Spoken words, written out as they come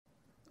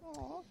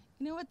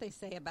You know what they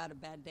say about a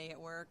bad day at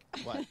work?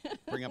 What?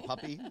 Bring a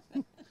puppy?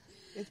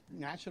 It's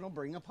National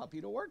Bring a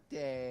Puppy to Work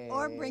Day.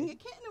 Or bring a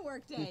kitten to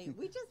work day.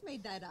 We just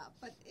made that up,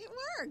 but it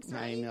works,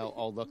 right? I know.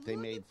 Oh, look, they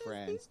made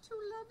friends. These two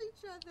love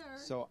each other.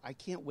 So I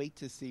can't wait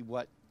to see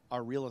what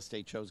our real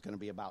estate show is going to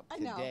be about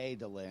today,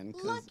 Delynn.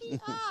 Lucky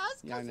us,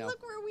 Yeah, I because know.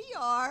 look where we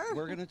are.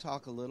 We're going to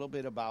talk a little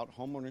bit about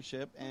home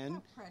ownership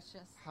and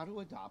Precious. how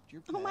to adopt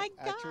your pet Oh, my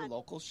at your God.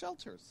 local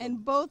shelter. So,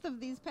 And both of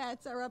these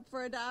pets are up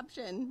for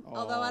adoption.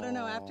 Although I don't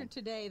know, Oh. after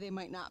today they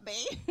might not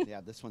be. yeah,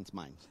 this one's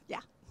mine.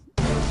 Yeah.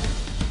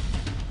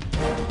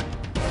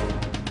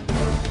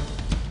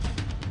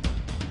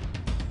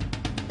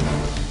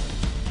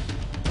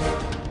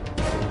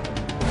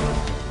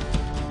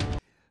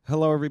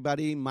 Hello,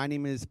 everybody. My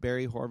name is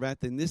Barry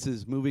Horvath, and this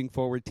is Moving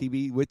Forward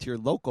TV with your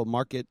local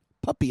market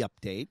puppy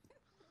update.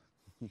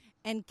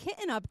 And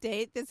kitten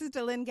update. This is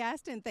Delynn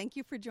Gaston. Thank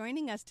you for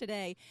joining us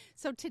today.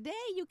 So today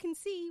you can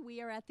see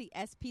we are at the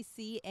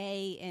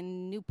SPCA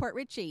in Newport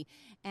Richey,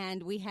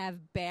 and we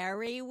have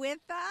Barry with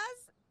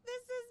us.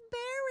 This is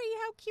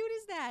Barry. How cute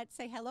is that?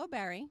 Say hello,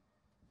 Barry.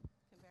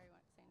 Can Barry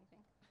want to say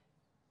anything?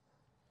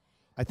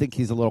 I think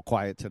he's a little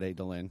quiet today,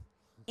 Delynn.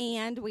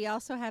 And we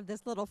also have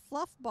this little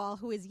fluff ball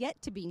who is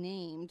yet to be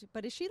named.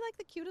 But is she like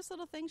the cutest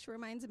little thing? She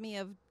reminds me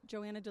of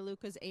Joanna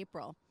DeLuca's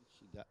April.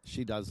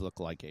 She does look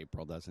like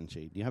April, doesn't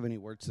she? Do you have any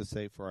words to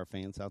say for our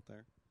fans out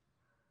there?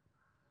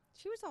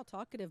 She was all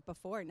talkative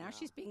before. Now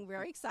she's being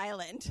very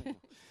silent.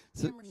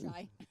 So- Camera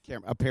shy.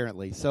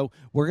 Apparently. So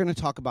we're going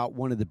to talk about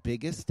one of the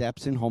biggest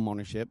steps in home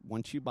ownership.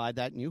 Once you buy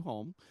that new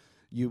home,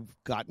 you've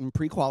gotten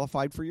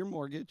pre-qualified for your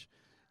mortgage.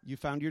 You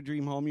found your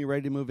dream home. You're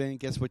ready to move in.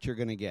 Guess what you're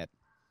going to get?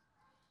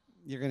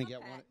 You're going to get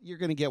one. You're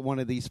going to get one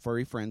of these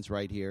furry friends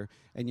right here,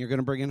 and you're going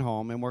to bring it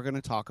home. And we're going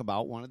to talk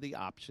about one of the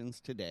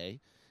options today,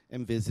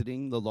 and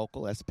visiting the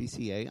local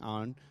SPCA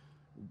on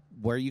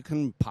where you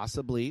can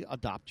possibly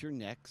adopt your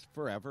next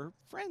forever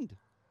friend.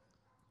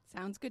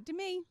 Sounds good to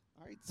me.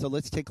 All right, so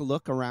let's take a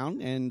look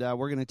around, and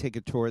we're going to take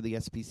a tour of the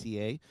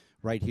SPCA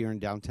right here in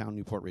downtown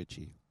Newport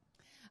Richey.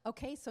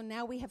 Okay, so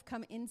now we have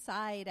come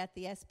inside at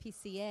the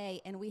SPCA,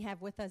 and we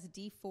have with us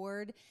Dee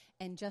Ford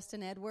and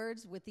Justin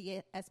Edwards with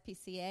the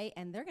SPCA,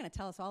 and they're going to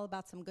tell us all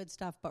about some good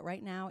stuff. But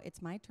right now, it's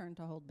my turn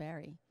to hold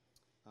Barry.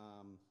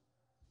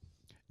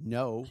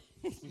 No.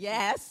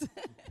 Yes.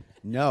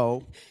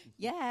 No.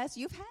 Yes,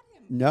 you've had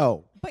him.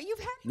 No. But you've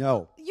had him.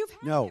 No. You've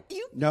had No. him.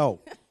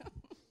 No.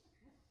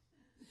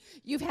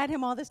 You've had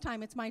him all this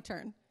time. It's my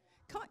turn.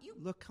 Come on, you.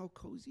 Look how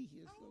cozy he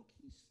is. Look,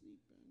 he's sleeping.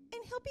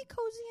 And he'll be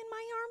cozy in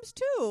my arms,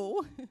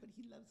 too. But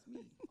he loves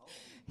me.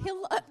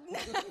 He'll.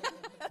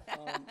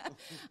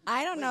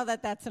 I don't know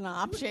that that's an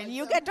option.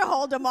 You get to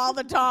hold him all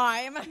the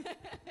time. All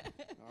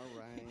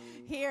right.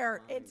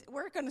 Here,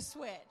 we're going to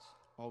switch.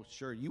 Oh,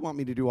 sure. You want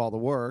me to do all the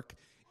work,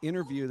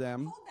 interview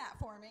them. Hold that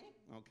for me.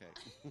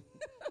 Okay.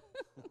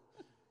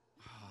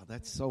 Oh,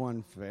 that's so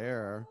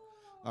unfair.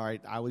 All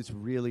right. I was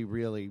really,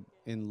 really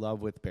in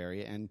love with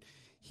Barry, and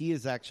he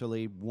is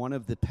actually one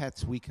of the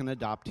pets we can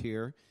adopt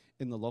here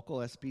in the local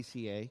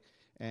SPCA.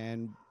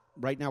 And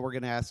right now we're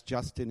going to ask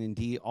Justin and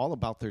Dee all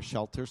about their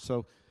shelter.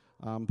 So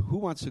who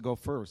wants to go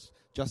first?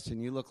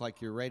 Justin, you look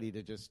like you're ready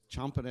to just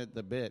chomping at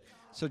the bit.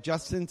 So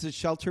Justin's a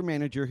shelter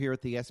manager here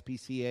at the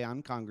SPCA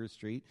on Congress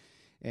Street.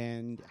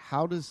 And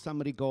how does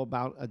somebody go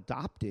about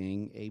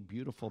adopting a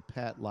beautiful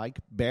pet like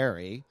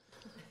Barry?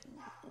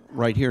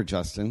 Right here,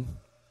 Justin.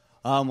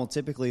 Well,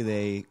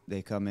 typically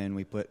they come in.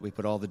 We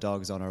put all the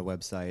dogs on our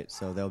website,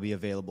 so they'll be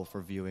available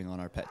for viewing on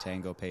our Pet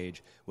Tango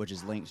page, which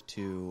is linked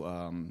to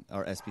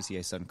our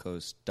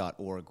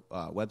SPCASuncoast.org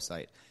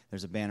website.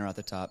 There's a banner at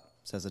the top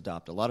says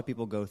adopt. A lot of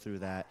people go through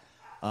that.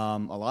 A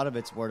lot of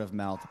it's word of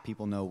mouth.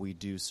 People know we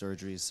do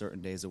surgeries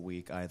certain days a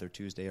week, either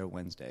Tuesday or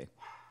Wednesday.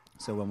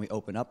 So when we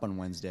open up on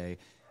Wednesday,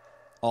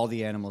 all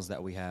the animals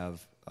that we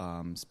have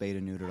spayed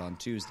and neutered on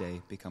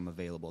Tuesday become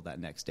available that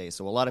next day.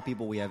 So a lot of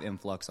people, we have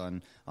influx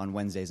on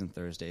Wednesdays and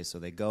Thursdays. So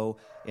they go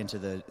into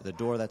the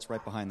door that's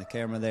right behind the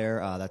camera there.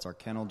 That's our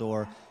kennel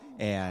door,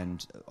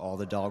 and all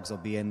the dogs will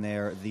be in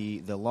there.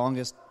 The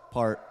longest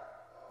part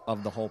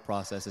of the whole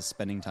process is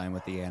spending time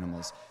with the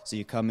animals. So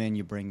you come in,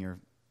 you bring your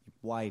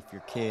wife,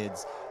 your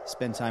kids,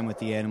 spend time with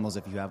the animals.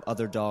 If you have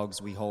other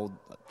dogs, we hold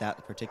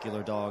that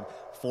particular dog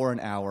for an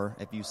hour.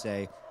 If you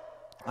say,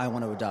 I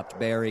want to adopt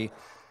Barry,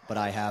 but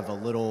I have a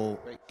little...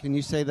 Wait, can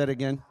you say that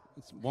again?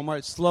 One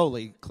more,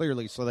 slowly,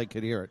 clearly, so they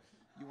could hear it.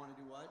 You want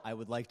to do what? I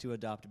would like to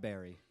adopt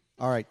Barry.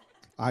 All right.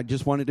 I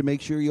just wanted to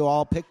make sure you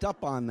all picked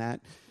up on that.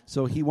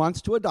 So he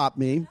wants to adopt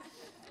me.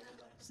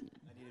 I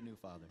need a new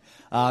father.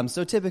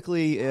 So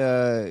typically,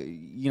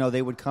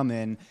 they would come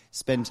in,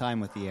 spend time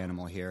with the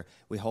animal here.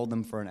 We hold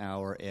them for an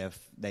hour if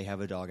they have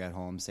a dog at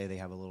home. Say they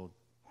have a little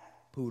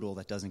poodle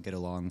that doesn't get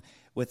along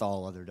with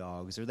all other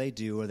dogs, or they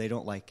do, or they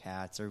don't like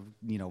cats, or,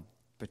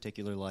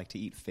 particularly like to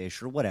eat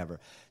fish or whatever.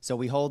 So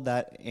we hold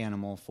that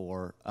animal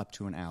for up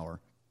to an hour.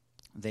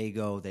 They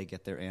go, they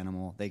get their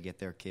animal, they get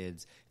their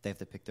kids. If they have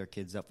to pick their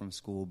kids up from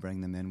school,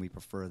 bring them in, we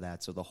prefer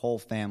that. So the whole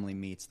family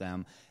meets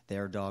them.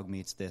 Their dog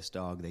meets this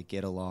dog. They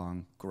get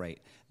along.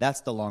 Great.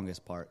 That's the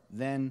longest part.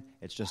 Then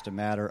it's just a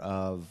matter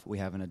of we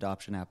have an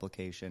adoption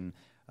application.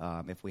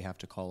 If we have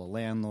to call a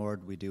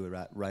landlord, we do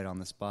it right on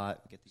the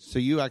spot. So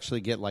you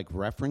actually get like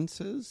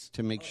references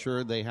to make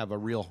sure they have a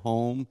real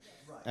home,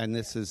 and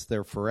this is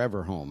their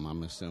forever home,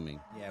 I'm assuming.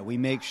 Yeah, we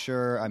make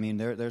sure. I mean,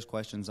 there's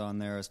questions on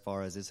there as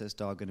far as, is this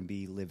dog going to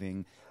be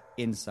living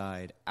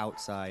inside,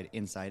 outside,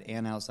 inside,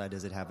 and outside?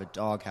 Does it have a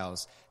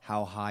doghouse?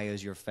 How high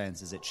is your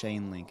fence? Is it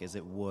chain link? Is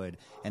it wood?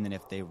 And then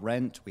if they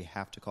rent, we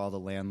have to call the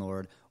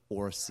landlord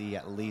or see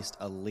at least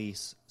a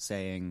lease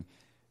saying,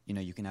 you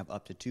know, you can have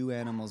up to 2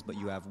 animals, but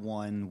you have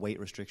 1, weight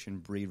restriction,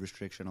 breed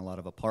restriction. A lot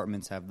of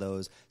apartments have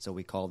those, so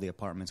we call the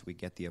apartments, we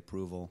get the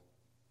approval.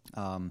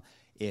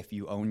 If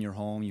you own your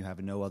home, you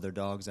have no other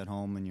dogs at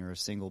home, and you're a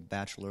single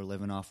bachelor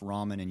living off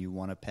ramen and you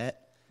want a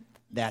pet,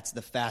 that's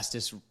the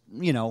fastest,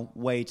 you know,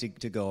 way to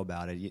go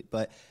about it.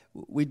 But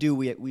we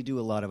do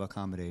a lot of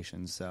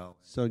accommodations.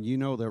 So you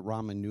know that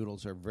ramen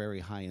noodles are very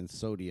high in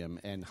sodium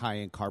and high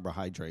in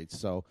carbohydrates.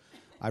 So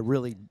I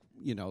really,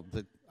 you know,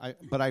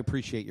 but I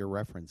appreciate your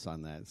reference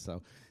on that.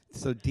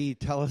 So Dee,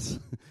 tell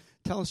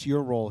us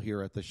your role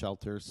here at the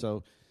shelter.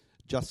 So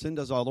Justin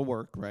does all the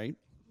work, right?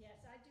 Yes,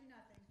 I do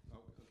nothing. Oh,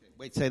 okay.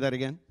 Wait, say that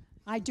again.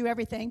 I do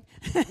everything.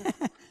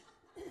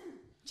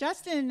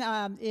 Justin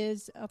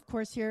is, of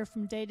course, here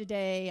from day to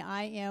day.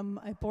 I am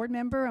a board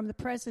member. I'm the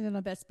president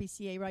of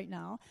SPCA right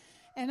now.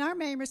 And our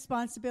main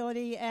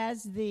responsibility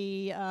as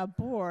the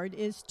board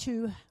is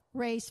to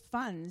raise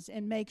funds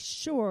and make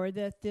sure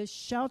that this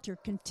shelter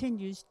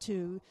continues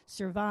to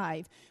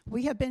survive.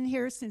 We have been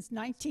here since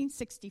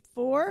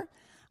 1964.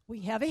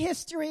 We have a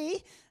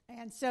history,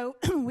 and so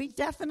we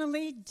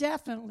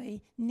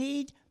definitely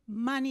need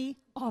money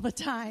all the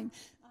time.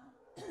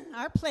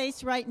 Our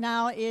place right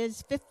now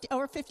is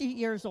over 50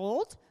 years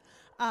old.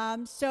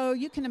 So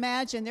you can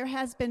imagine there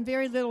has been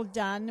very little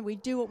done. We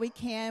do what we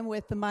can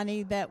with the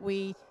money that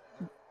we...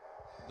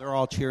 They're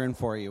all cheering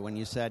for you when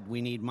you said we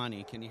need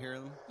money. Can you hear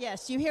them?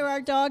 Yes, you hear our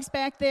dogs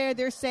back there.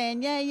 They're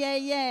saying, yay, yay,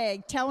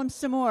 yay. Tell them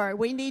some more.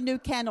 We need new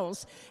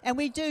kennels. And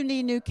we do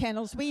need new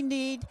kennels. We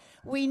need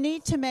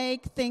to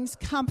make things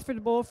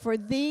comfortable for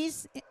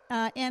these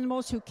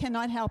animals who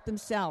cannot help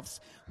themselves.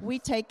 We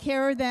take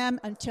care of them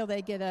until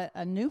they get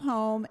a new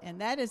home, and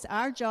that is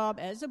our job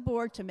as a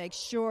board to make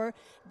sure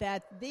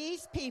that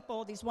these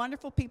people, these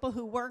wonderful people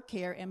who work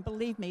here, and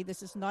believe me,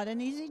 this is not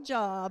an easy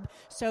job.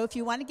 So if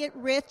you want to get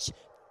rich,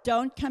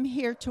 don't come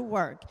here to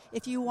work.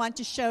 If you want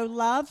to show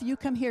love, you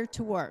come here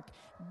to work.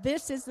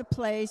 This is the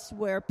place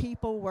where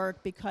people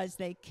work because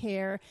they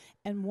care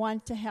and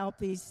want to help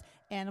these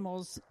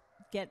animals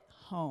get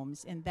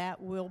homes, and that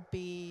will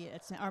be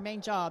it's our main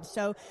job.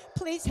 So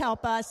please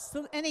help us.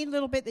 Any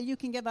little bit that you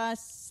can give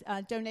us,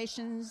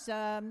 donations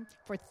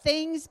for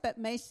things, but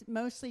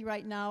mostly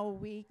right now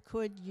we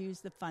could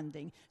use the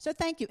funding. So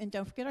thank you, and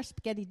don't forget our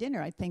spaghetti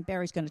dinner. I think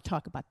Barry's going to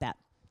talk about that.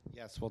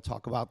 Yes, we'll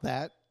talk about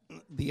that,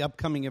 the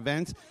upcoming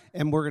events,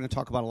 and we're going to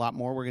talk about a lot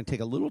more. We're going to take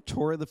a little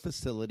tour of the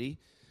facility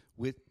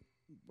with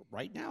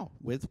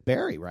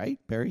Barry, right?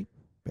 Barry,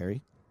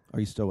 are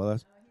you still with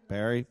us?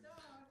 Barry?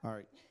 All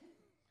right.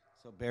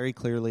 So Barry,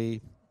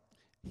 clearly,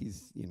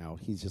 he's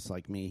just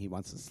like me. He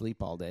wants to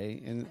sleep all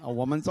day in a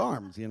woman's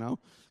arms,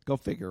 Go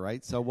figure,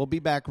 right? So we'll be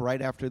back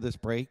right after this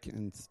break,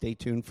 and stay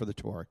tuned for the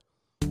tour.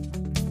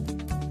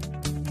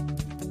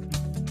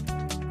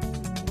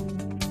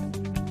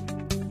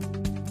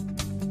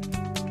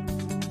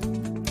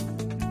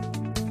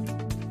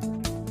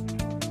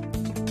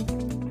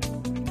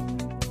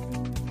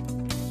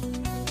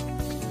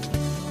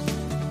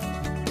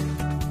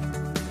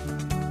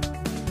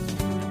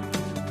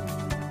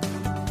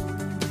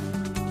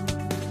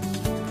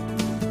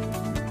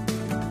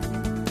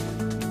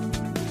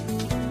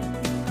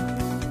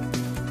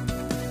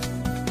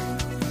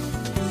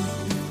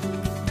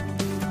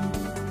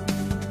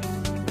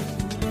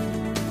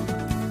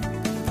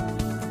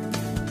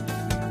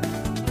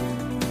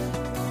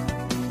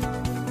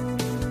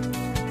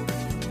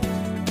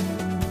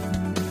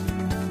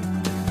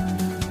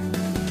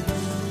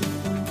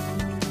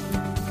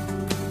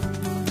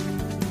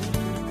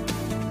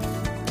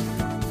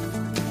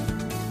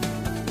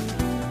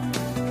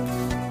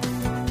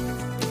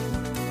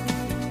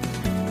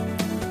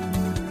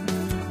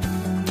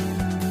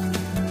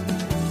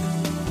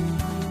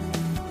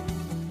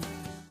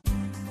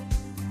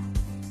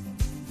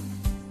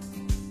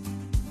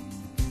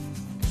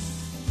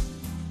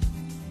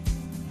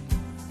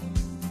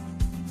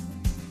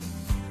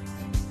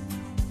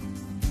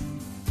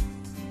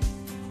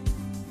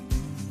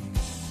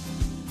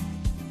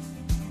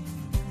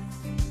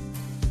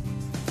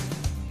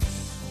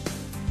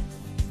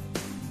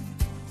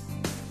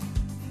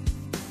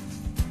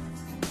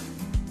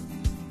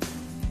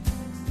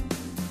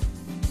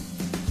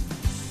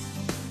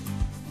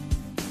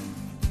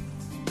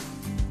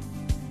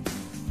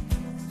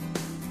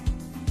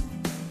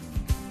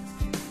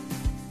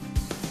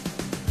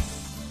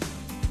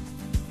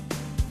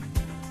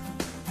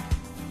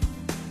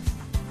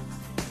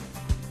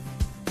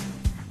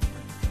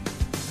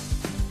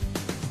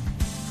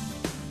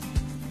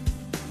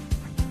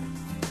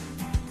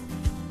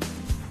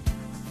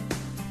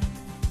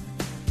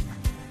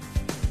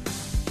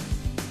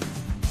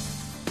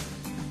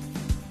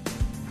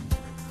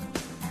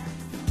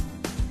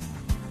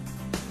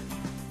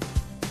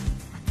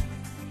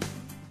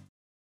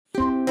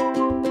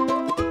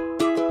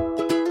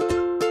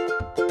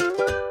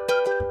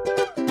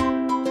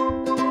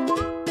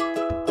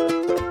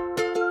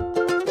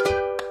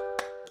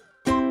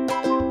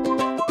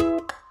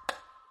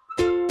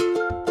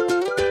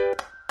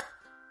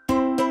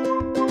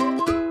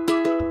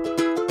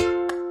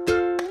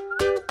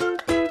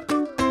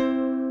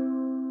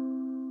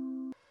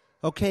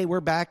 Okay, we're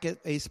back at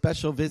a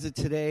special visit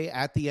today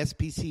at the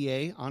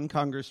SPCA on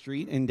Congress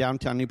Street in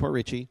downtown Newport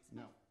Richey.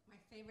 My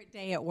favorite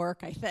day at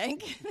work, I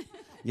think.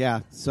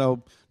 Yeah,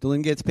 so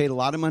Delynn gets paid a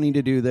lot of money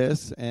to do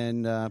this,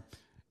 and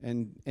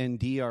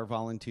Dee, our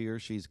volunteer,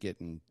 she's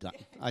getting,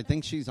 I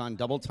think she's on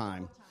double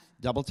time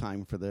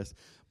for this.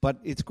 But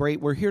it's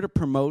great. We're here to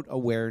promote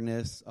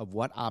awareness of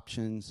what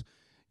options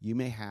you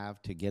may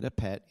have to get a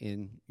pet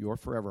in your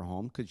forever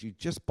home, because you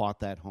just bought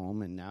that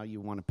home and now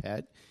you want a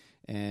pet.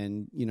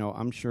 And, you know,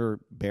 I'm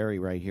sure Barry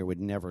right here would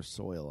never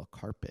soil a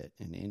carpet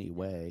in any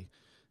way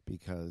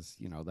because,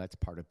 you know, that's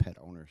part of pet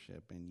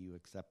ownership and you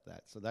accept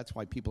that. So that's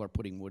why people are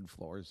putting wood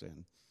floors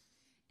in.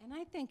 And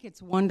I think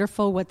it's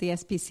wonderful what the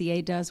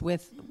SPCA does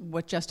with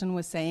what Justin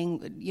was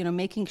saying, you know,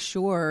 making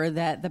sure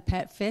that the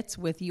pet fits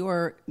with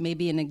your,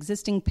 maybe an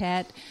existing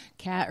pet,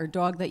 cat or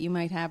dog that you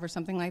might have or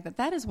something like that.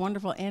 That is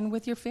wonderful. And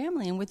with your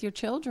family and with your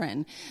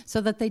children,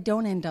 so that they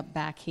don't end up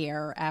back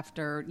here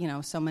after, you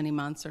know, so many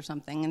months or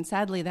something. And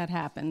sadly that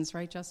happens,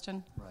 right,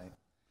 Justin? Right.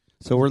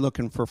 So we're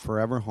looking for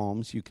forever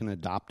homes. You can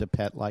adopt a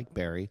pet like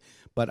Barry.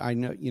 But I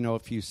know, you know,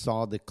 if you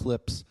saw the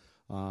clips,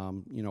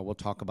 you know, we'll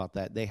talk about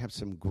that. They have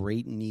some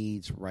great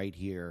needs right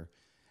here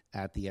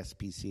at the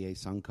SPCA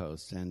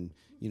Suncoast. And,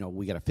 you know,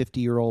 we got a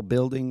 50-year-old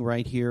building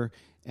right here,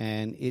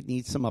 and it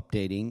needs some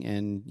updating.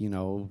 And, you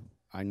know,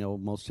 I know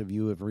most of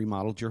you have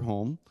remodeled your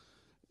home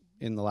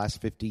in the last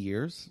 50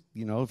 years,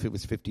 you know, if it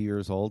was 50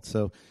 years old.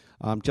 So,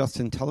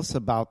 Justin, tell us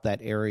about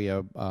that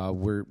area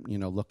we're, you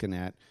know, looking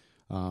at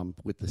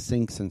with the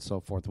sinks and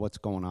so forth. What's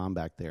going on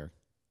back there?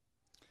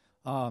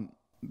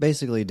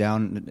 Basically,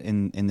 down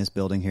in this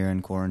building here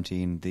in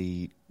Quarantine,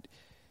 the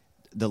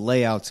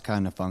layout's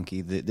kind of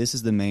funky. This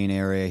is the main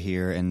area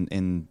here,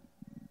 and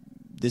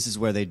this is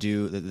where they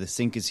do the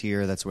sink is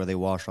here. That's where they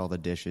wash all the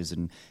dishes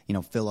and, you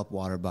know, fill up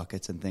water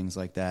buckets and things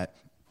like that.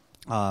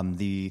 There's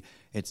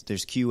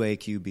QA,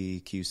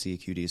 QB, QC,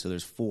 QD. So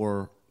there's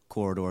 4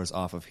 corridors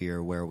off of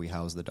here where we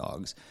house the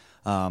dogs.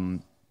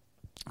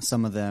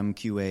 Some of them,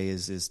 QA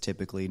is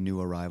typically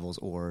new arrivals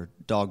or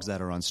dogs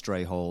that are on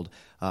stray hold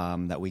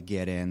that we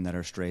get in that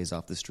are strays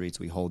off the streets.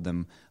 We hold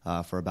them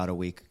for about a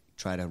week,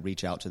 try to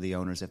reach out to the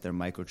owners. If they're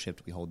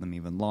microchipped, we hold them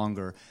even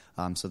longer.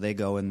 So they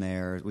go in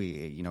there.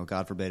 We, you know,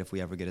 God forbid if we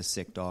ever get a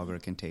sick dog or a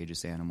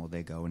contagious animal,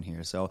 they go in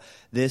here. So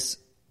this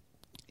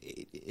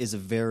is a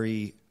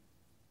very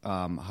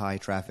high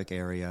traffic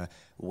area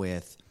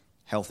with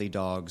healthy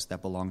dogs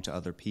that belong to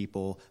other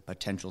people,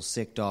 potential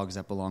sick dogs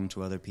that belong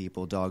to other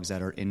people, dogs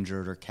that are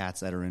injured or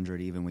cats that are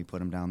injured even, we put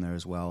them down there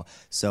as well.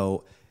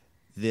 So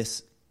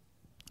this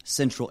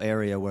central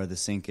area where the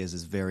sink is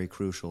very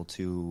crucial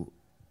to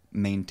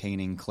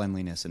maintaining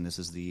cleanliness. And this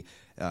is we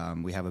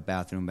have a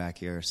bathroom back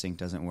here. Sink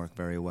doesn't work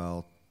very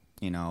well,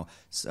 you know.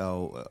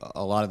 So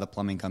a lot of the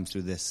plumbing comes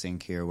through this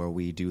sink here where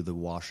we do the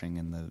washing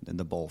and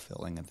the bowl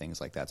filling and things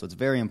like that. So it's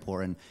very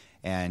important,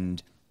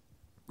 and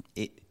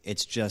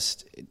it's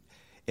just...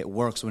 It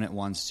works when it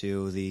wants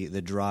to. The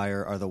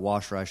dryer, or the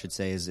washer, I should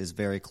say, is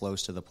very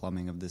close to the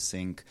plumbing of the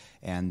sink,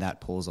 and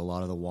that pulls a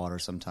lot of the water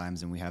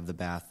sometimes. And we have the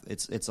bath.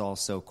 It's all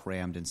so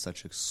crammed in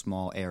such a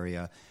small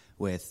area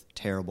with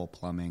terrible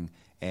plumbing,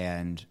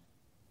 and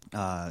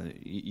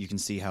you can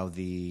see how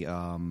the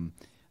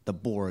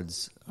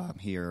boards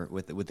here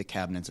with the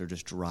cabinets are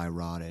just dry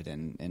rotted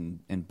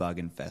and bug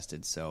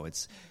infested. So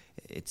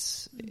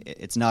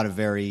it's not a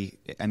very.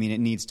 I mean,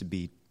 it needs to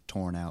be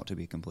torn out, to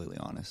be completely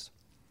honest.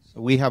 So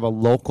we have a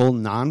local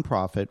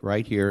nonprofit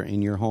right here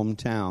in your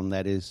hometown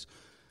that is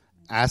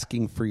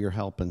asking for your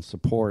help and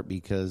support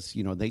because,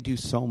 you know, they do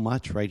so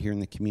much right here in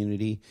the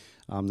community.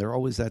 They're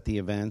always at the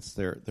events.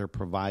 They're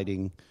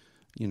providing,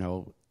 you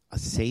know, a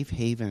safe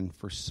haven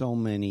for so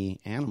many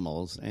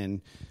animals.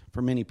 And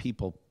for many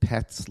people,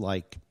 pets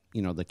like,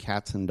 you know, the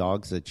cats and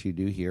dogs that you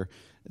do here,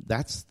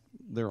 that's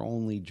their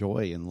only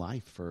joy in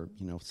life for,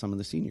 you know, some of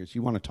the seniors.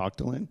 You want to talk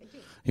to Lynn?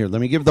 Here, let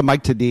me give the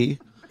mic to Dee.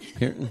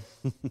 Here.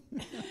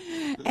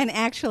 And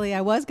actually,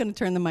 I was going to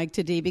turn the mic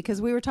to Dee because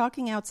we were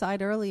talking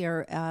outside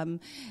earlier.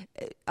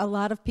 A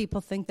lot of people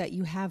think that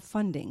you have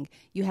funding.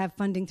 You have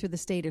funding through the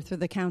state or through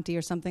the county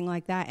or something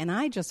like that. And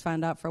I just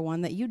found out for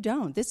one that you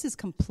don't. This is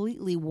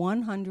completely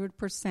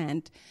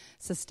 100%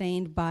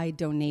 sustained by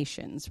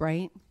donations,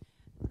 right?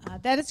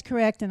 That is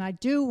correct. And I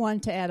do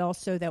want to add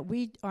also that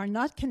we are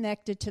not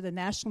connected to the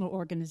national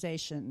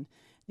organization,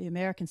 the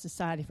American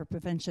Society for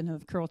Prevention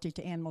of Cruelty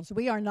to Animals.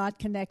 We are not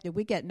connected.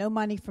 We get no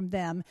money from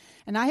them.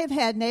 And I have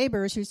had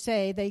neighbors who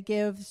say they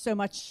give so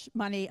much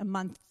money a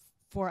month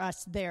for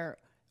us there.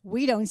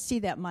 We don't see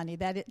that money.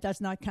 That it does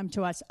not come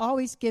to us.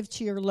 Always give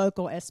to your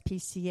local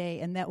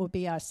SPCA, and that will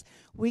be us.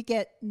 We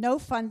get no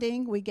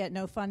funding. We get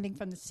no funding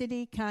from the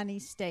city, county,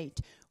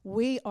 state.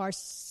 We are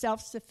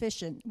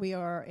self-sufficient. We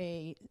are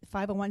a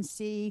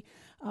 501c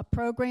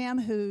program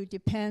who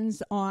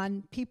depends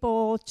on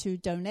people to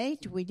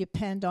donate. We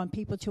depend on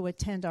people to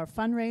attend our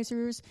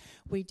fundraisers.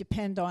 We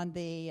depend on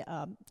the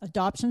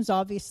adoptions,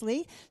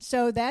 obviously.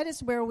 So that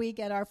is where we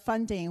get our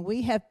funding.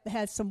 We have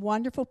had some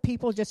wonderful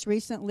people just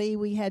recently.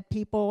 We had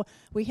the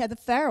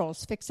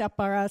Farrells fix up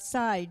our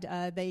outside.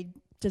 They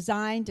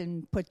designed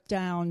and put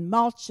down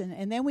mulch,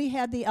 and then we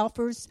had the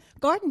Elfers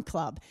Garden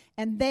Club,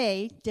 and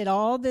they did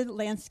all the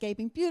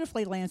landscaping,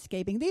 beautifully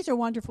landscaping. These are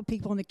wonderful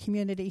people in the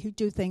community who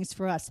do things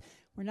for us.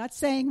 We're not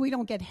saying we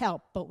don't get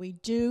help, but we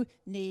do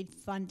need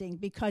funding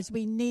because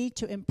we need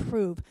to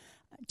improve.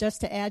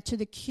 Just to add to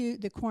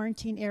the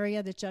quarantine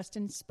area that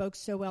Justin spoke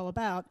so well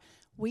about,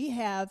 we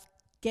have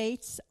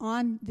gates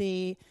on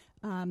the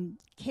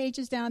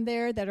cages down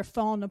there that are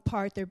falling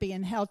apart. They're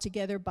being held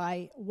together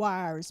by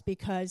wires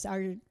because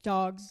our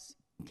dogs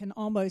can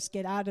almost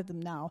get out of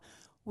them now.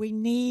 We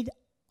need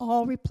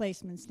all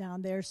replacements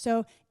down there.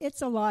 So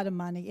it's a lot of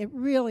money. It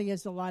really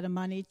is a lot of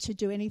money to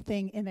do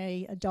anything in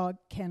a dog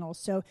kennel.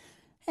 So,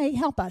 hey,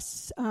 help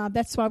us.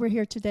 That's why we're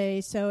here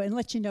today, and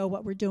let you know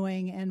what we're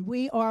doing. And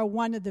we are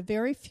one of the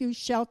very few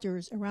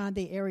shelters around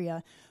the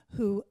area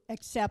who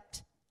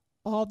accept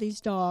all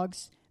these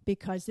dogs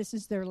because this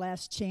is their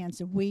last chance,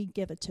 and we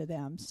give it to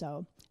them.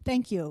 So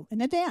thank you in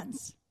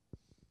advance.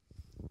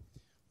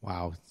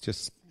 Wow,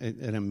 just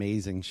an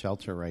amazing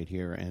shelter right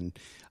here. And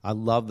I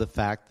love the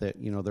fact that,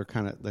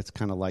 that's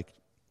kind of like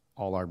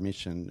all our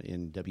mission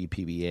in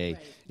WPBA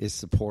is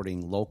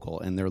supporting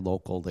local, and they're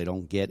local. They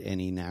don't get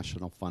any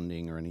national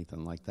funding or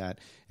anything like that.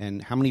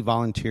 And how many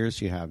volunteers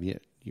do you have? We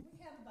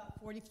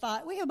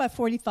have about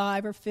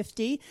 45 or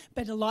 50,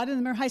 but a lot of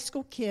them are high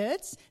school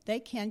kids. They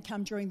can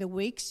come during the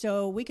week,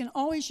 so we can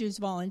always use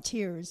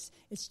volunteers.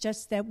 It's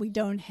just that we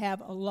don't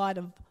have a lot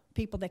of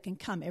people that can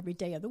come every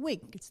day of the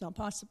week. It's not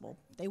possible.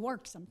 They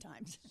work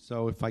sometimes.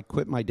 So if I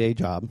quit my day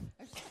job,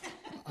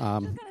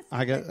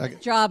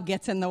 job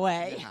gets in the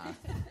way.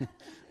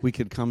 We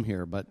could come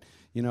here, but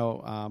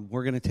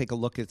we're going to take a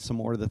look at some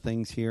more of the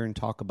things here and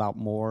talk about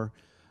more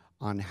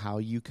on how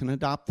you can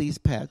adopt these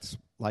pets.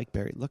 Like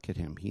Barry, look at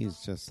him. He's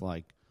just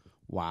like,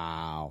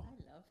 wow.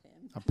 I love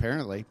him.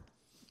 Apparently,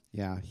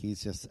 yeah,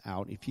 he's just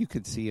out. If you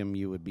could see him,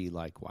 you would be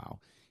like, wow.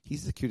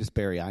 He's the cutest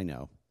Barry I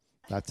know.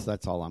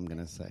 That's all I'm going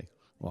to say.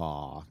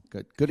 Aw,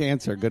 good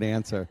answer, good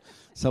answer.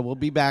 So we'll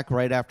be back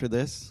right after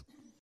this.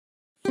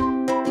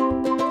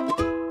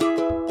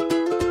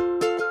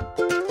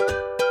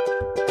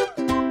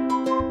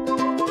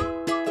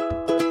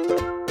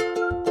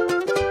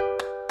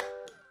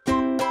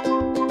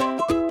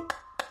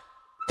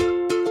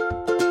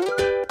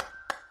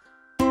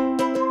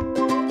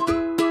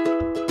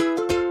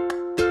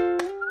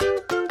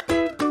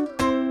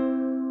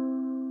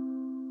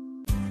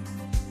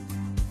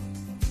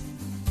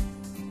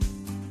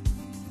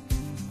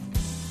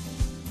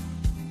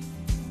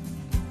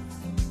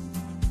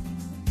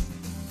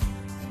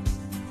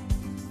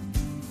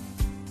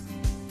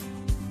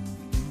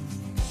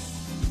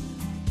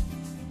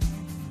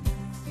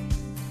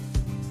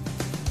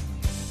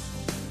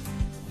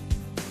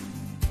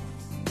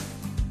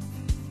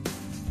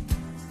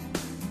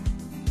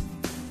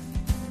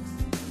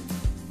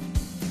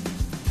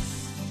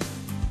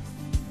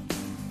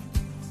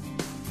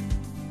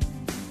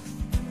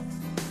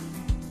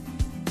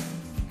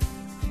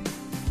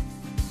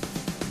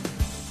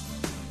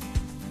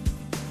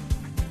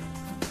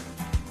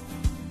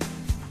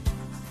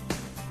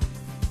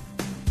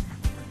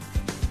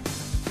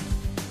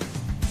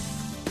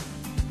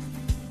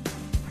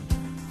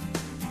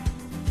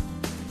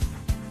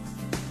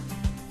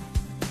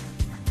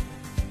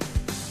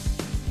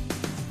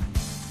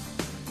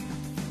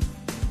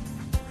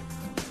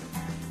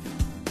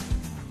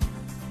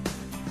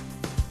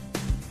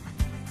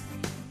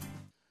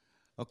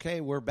 Okay,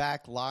 we're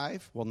back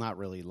live. Well, not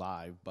really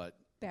live, but...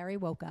 Barry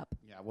woke up.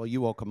 Yeah, well, you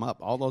woke him up.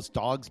 All those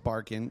dogs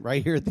barking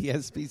right here at the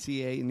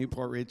SPCA in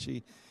Newport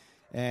Richey.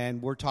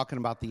 And we're talking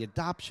about the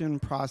adoption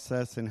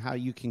process and how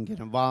you can get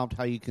involved,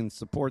 how you can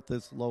support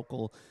this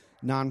local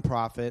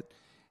nonprofit.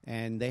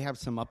 And they have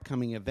some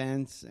upcoming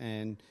events.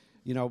 And,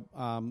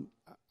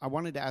 I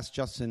wanted to ask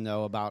Justin,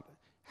 though, about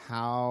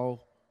how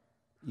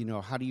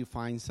do you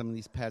find some of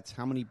these pets?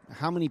 How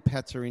many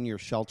pets are in your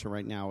shelter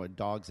right now,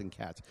 dogs and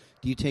cats?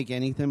 Do you take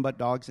anything but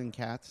dogs and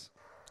cats?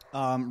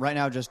 Right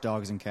now, just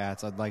dogs and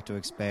cats. I'd like to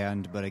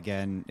expand, but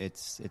again,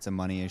 it's a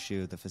money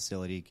issue. The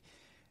facility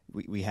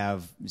we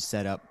have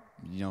set up,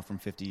 from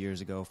 50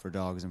 years ago for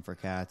dogs and for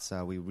cats.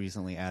 We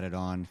recently added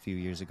on a few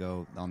years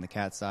ago on the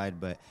cat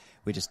side, but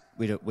we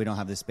don't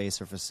have the space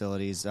for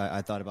facilities.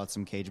 I thought about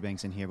some cage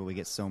banks in here, but we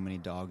get so many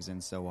dogs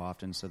in so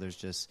often, so there's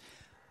just.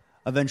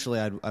 Eventually,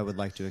 I would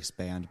like to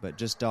expand, but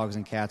just dogs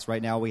and cats.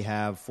 Right now, we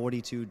have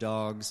 42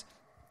 dogs.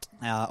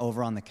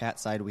 Over on the cat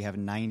side, we have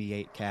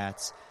 98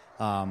 cats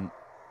on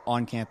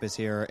campus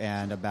here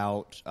and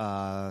about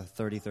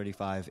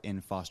 35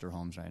 in foster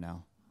homes right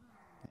now.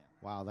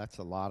 Wow, that's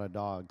a lot of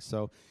dogs.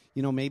 So,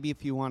 maybe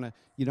if you want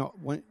to,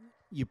 when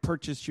you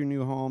purchase your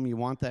new home, you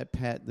want that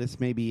pet, this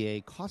may be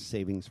a cost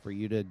savings for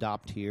you to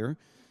adopt here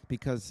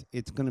because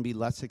it's going to be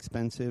less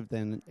expensive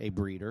than a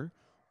breeder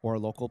or a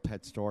local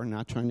pet store.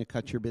 Not trying to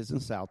cut your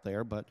business out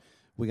there, but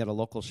we got a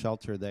local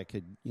shelter that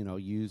could,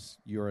 use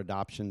your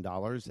adoption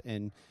dollars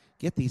and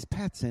get these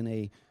pets in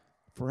a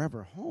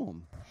forever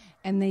home.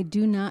 And they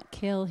do not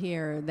kill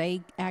here.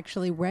 They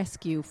actually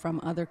rescue from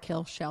other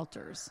kill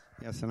shelters.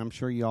 Yes, and I'm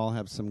sure you all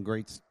have some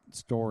great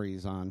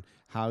stories on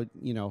how,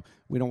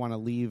 we don't want to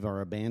leave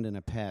or abandon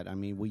a pet. I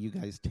mean, will you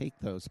guys take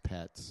those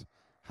pets?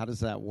 How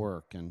does that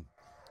work? And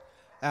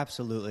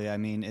Absolutely. I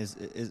mean,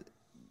 is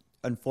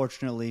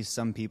unfortunately,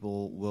 some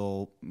people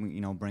will,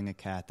 bring a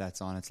cat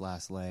that's on its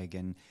last leg,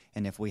 and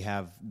if we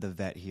have the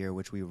vet here,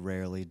 which we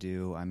rarely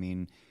do, I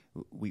mean,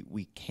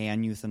 we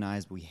can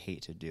euthanize, but we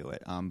hate to do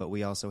it. But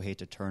we also hate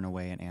to turn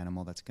away an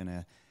animal that's going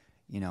to,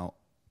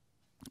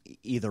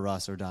 either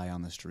us or die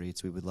on the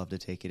streets. We would love to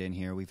take it in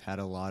here. We've had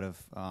a lot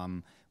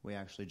of, we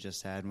actually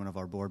just had one of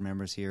our board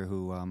members here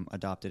who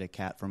adopted a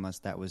cat from us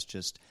that was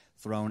just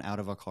thrown out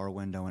of a car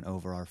window and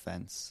over our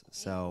fence.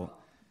 So,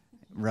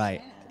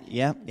 right.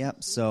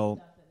 Yep.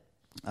 So,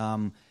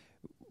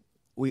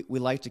 we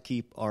like to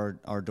keep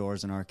our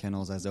doors and our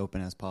kennels as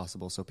open as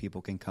possible so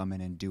people can come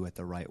in and do it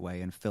the right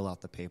way and fill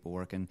out the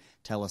paperwork and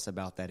tell us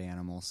about that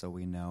animal so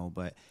we know.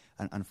 But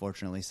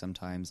unfortunately,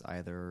 sometimes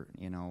either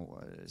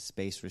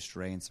space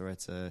restraints or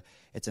it's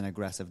an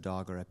aggressive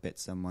dog or it bit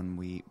someone.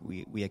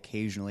 We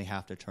occasionally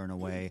have to turn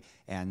away,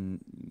 and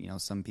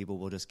some people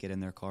will just get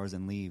in their cars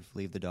and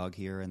leave the dog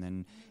here, and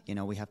then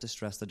we have to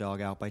stress the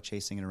dog out by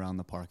chasing it around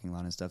the parking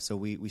lot and stuff. So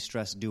we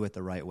stress do it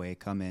the right way.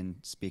 Come in,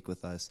 speak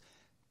with us.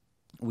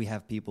 We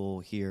have people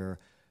here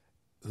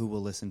who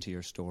will listen to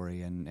your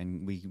story,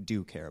 and we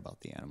do care about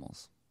the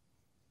animals.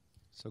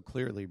 so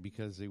clearly,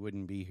 because they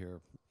wouldn't be here,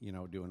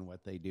 doing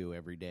what they do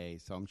every day.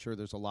 So I'm sure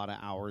there's a lot of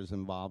hours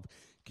involved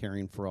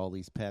caring for all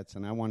these pets.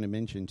 And I want to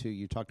mention, too,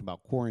 you talked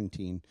about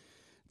quarantine.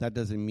 That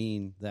doesn't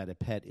mean that a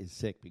pet is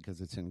sick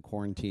because it's in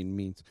quarantine.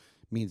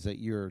 Means that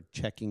you're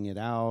checking it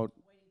out.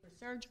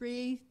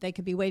 Surgery. They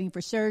could be waiting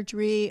for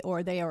surgery,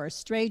 or they are a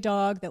stray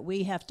dog that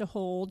we have to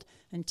hold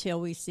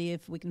until we see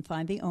if we can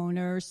find the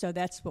owner. So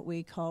that's what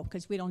we call,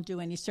 because we don't do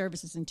any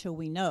services until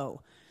we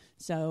know.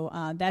 So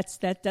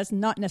that does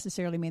not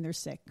necessarily mean they're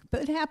sick,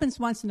 but it happens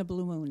once in a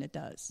blue moon. It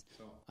does.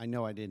 I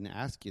know I didn't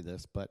ask you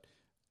this, but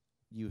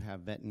you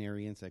have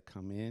veterinarians that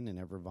come in and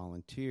ever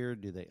volunteer.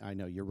 Do they? I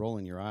know you're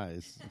rolling your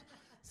eyes.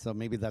 So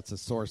maybe that's a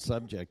sore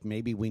subject.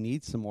 Maybe we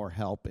need some more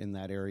help in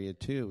that area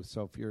too.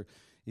 So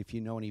if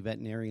you know any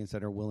veterinarians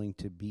that are willing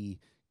to be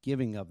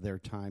giving of their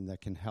time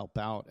that can help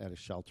out at a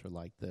shelter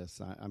like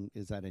this,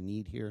 is that a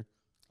need here?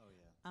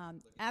 Oh,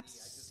 yeah.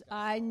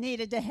 I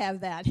needed to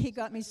have that. He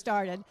got me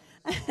started.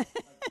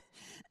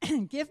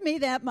 Give me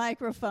that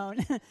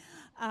microphone.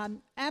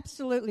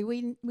 Absolutely.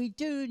 We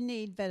do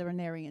need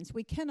veterinarians.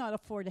 We cannot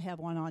afford to have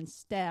one on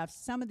staff.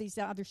 Some of these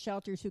other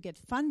shelters who get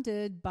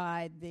funded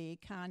by the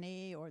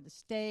county or the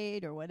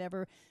state or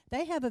whatever,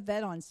 they have a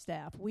vet on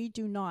staff. We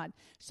do not.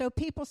 So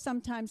people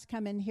sometimes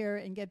come in here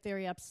and get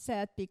very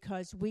upset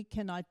because we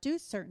cannot do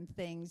certain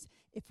things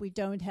if we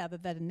don't have a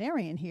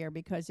veterinarian here,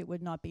 because it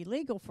would not be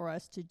legal for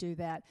us to do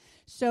that.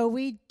 So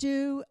we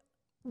do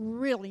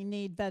really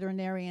need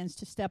veterinarians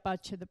to step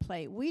up to the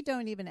plate. We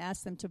don't even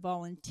ask them to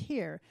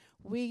volunteer.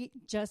 We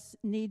just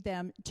need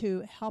them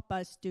to help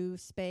us do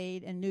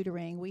spade and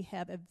neutering. We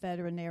have a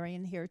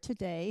veterinarian here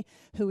today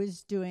who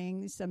is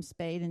doing some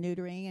spade and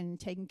neutering and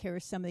taking care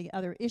of some of the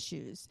other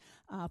issues.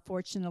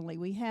 Fortunately,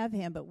 we have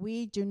him, but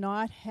we do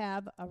not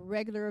have a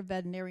regular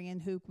veterinarian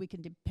who we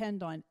can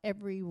depend on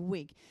every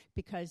week,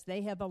 because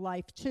they have a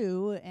life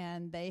too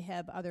and they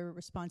have other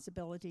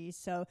responsibilities.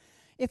 So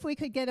if we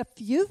could get a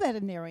few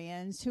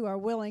veterinarians who are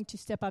willing to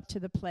step up to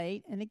the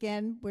plate, and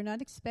again, we're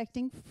not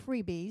expecting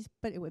freebies,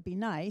 but it would be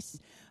nice,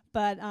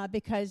 but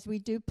because we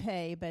do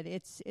pay, but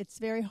it's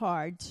very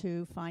hard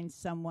to find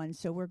someone,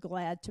 so we're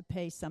glad to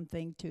pay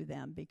something to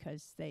them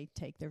because they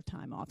take their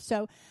time off.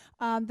 So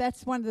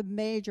that's one of the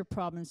major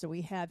problems that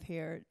we have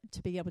here,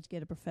 to be able to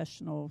get a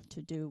professional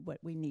to do what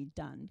we need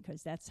done,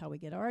 because that's how we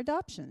get our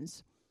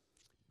adoptions.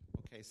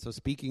 Okay, so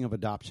speaking of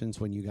adoptions,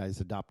 when you guys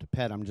adopt a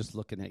pet, I'm just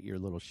looking at your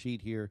little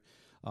sheet here.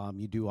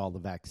 You do all the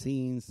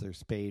vaccines. They're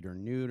spayed or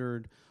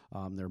neutered.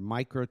 They're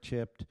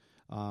microchipped.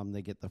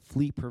 They get the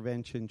flea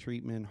prevention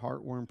treatment,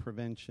 heartworm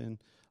prevention,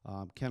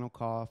 kennel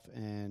cough,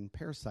 and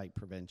parasite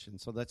prevention.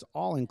 So that's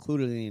all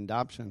included in the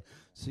adoption.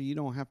 So you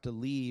don't have to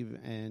leave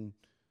and,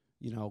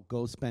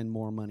 go spend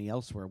more money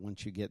elsewhere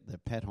once you get the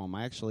pet home.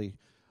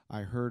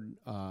 I heard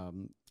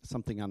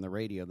something on the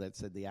radio that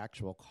said the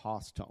actual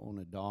cost to own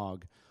a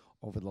dog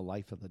over the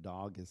life of the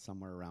dog is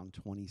somewhere around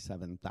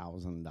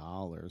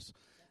 $27,000.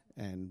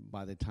 And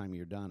by the time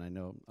you're done, I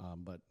know,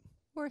 but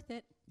Worth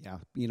it. yeah,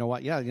 you know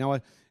what? Yeah, you know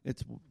what?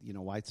 It's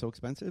why it's so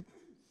expensive?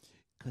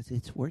 Because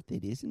it's worth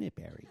it, isn't it,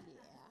 Barry?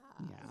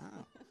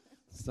 Yeah.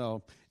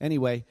 So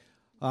anyway,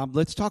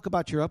 let's talk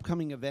about your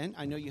upcoming event.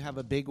 I know you have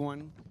a big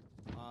one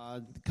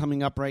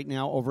coming up right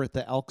now over at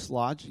the Elks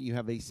Lodge. You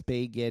have a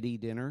spaghetti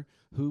dinner.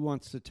 Who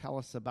wants to tell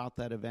us about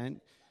that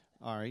event?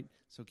 All right.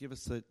 So give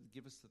us the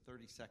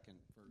 30-second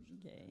version.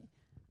 Okay.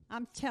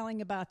 I'm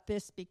telling about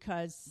this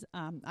because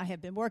I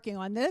have been working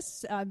on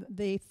this.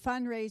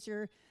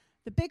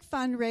 The big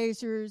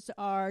fundraisers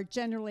are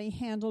generally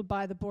handled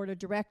by the board of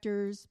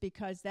directors,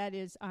 because that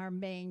is our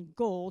main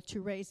goal, to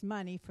raise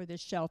money for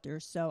this shelter.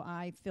 So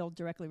I feel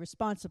directly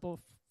responsible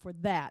for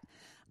that.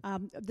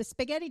 The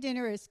spaghetti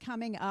dinner is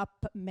coming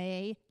up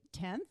May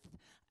 10th.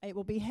 It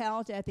will be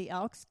held at the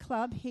Elks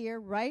Club here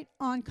right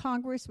on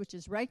Congress, which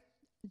is right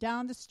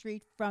down the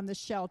street from the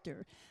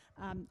shelter.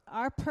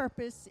 Our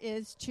purpose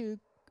is to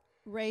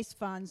raise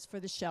funds for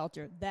the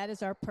shelter. That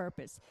is our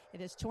purpose.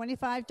 It is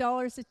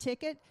 $25 a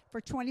ticket. For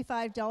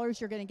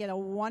 $25, you're going to get a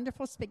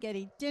wonderful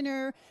spaghetti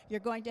dinner. You're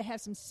going to have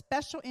some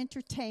special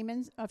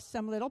entertainment of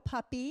some little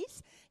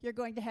puppies. You're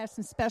going to have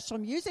some special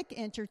music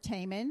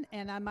entertainment.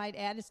 And I might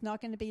add, it's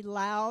not going to be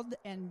loud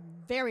and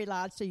very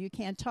loud so you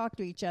can't talk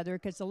to each other,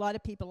 because a lot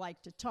of people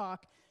like to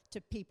talk to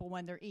people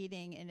when they're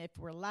eating, and if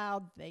we're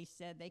loud, they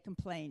said they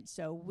complain.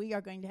 So we are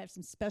going to have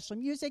some special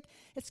music.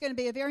 It's going to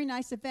be a very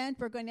nice event.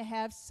 We're going to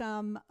have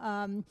some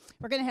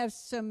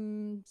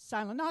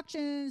silent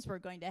auctions. We're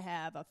going to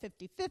have a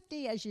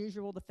 50-50, as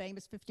usual, the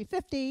famous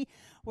 50-50.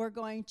 We're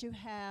going to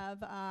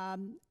have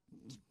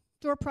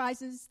door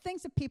prizes,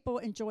 things that people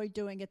enjoy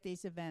doing at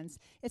these events.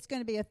 It's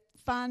going to be a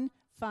fun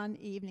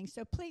evening.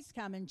 So please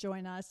come and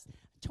join us.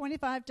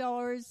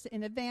 $25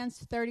 in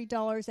advance,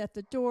 $30 at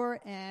the door,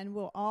 and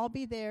we'll all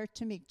be there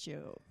to meet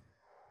you.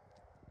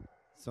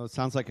 So it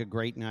sounds like a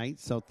great night.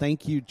 So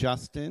thank you,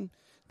 Justin.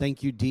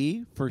 Thank you,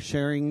 Dee, for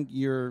sharing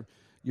your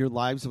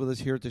lives with us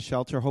here at the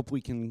shelter. Hope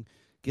we can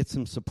get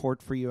some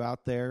support for you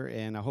out there,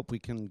 and I hope we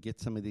can get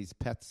some of these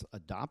pets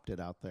adopted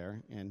out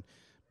there. And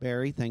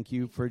Barry, thank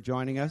you for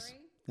joining us.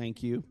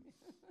 Thank you.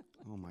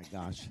 Oh, my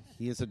gosh.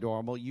 He is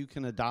adorable. You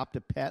can adopt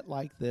a pet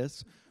like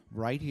this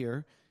right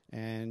here,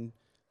 and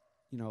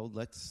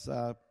let's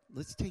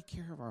take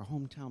care of our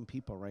hometown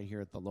people right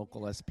here at the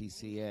local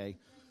SPCA.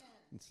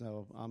 And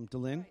so,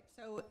 Delynn? Right.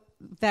 So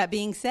that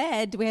being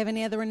said, do we have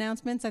any other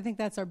announcements? I think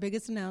that's our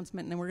biggest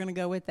announcement, and we're going to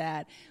go with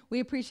that. We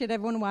appreciate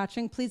everyone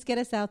watching. Please get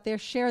us out there.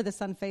 Share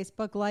this on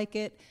Facebook. Like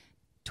it.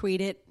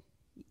 Tweet it.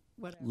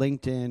 Whatever.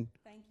 LinkedIn,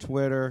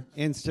 Twitter,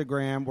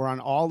 Instagram. We're on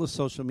all the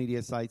social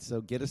media sites,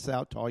 so get us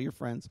out to all your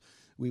friends.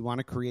 We want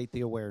to create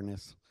the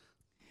awareness.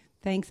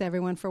 Thanks,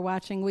 everyone, for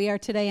watching. We are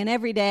today and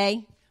every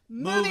day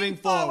moving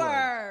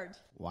forward.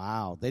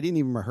 Wow, they didn't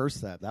even rehearse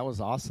that. That was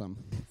awesome.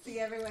 See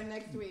everyone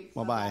next week.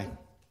 Bye-bye.